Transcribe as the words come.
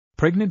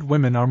Pregnant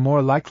women are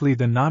more likely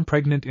than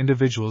non-pregnant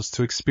individuals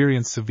to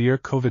experience severe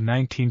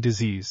COVID-19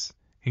 disease,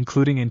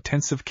 including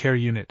intensive care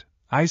unit,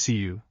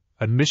 ICU,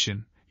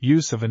 admission,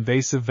 use of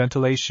invasive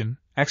ventilation,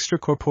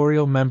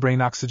 extracorporeal membrane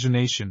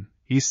oxygenation,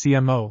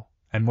 ECMO,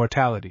 and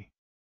mortality.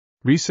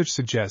 Research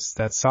suggests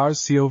that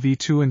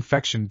SARS-CoV-2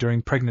 infection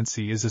during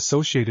pregnancy is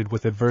associated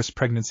with adverse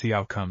pregnancy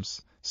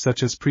outcomes,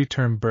 such as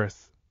preterm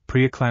birth,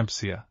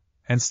 preeclampsia,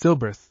 and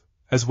stillbirth,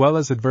 as well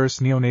as adverse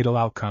neonatal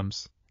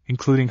outcomes,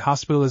 including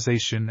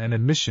hospitalization and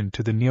admission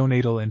to the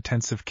neonatal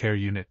intensive care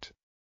unit.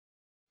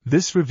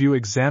 This review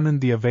examined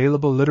the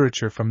available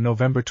literature from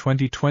November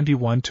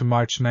 2021 to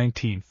March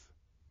 19,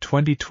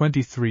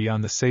 2023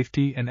 on the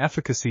safety and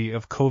efficacy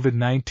of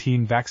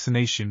COVID-19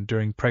 vaccination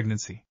during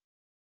pregnancy.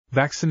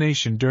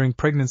 Vaccination during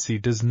pregnancy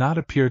does not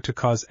appear to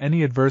cause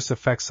any adverse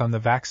effects on the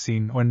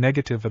vaccine or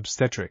negative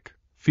obstetric,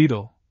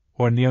 fetal,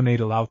 or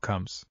neonatal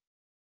outcomes.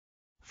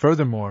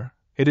 Furthermore,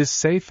 it is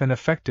safe and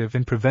effective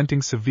in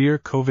preventing severe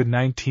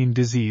COVID-19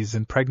 disease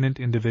in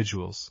pregnant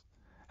individuals,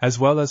 as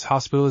well as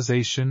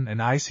hospitalization and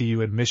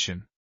ICU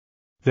admission.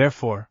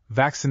 Therefore,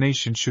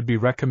 vaccination should be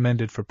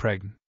recommended for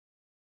pregnant.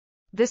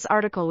 This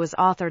article was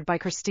authored by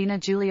Cristina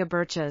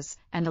Juliá-Burchés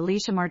and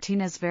Alicia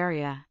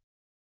Martínez-Varea.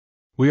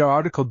 We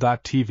are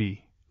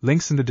RTCLTV,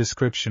 links in the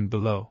description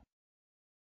below.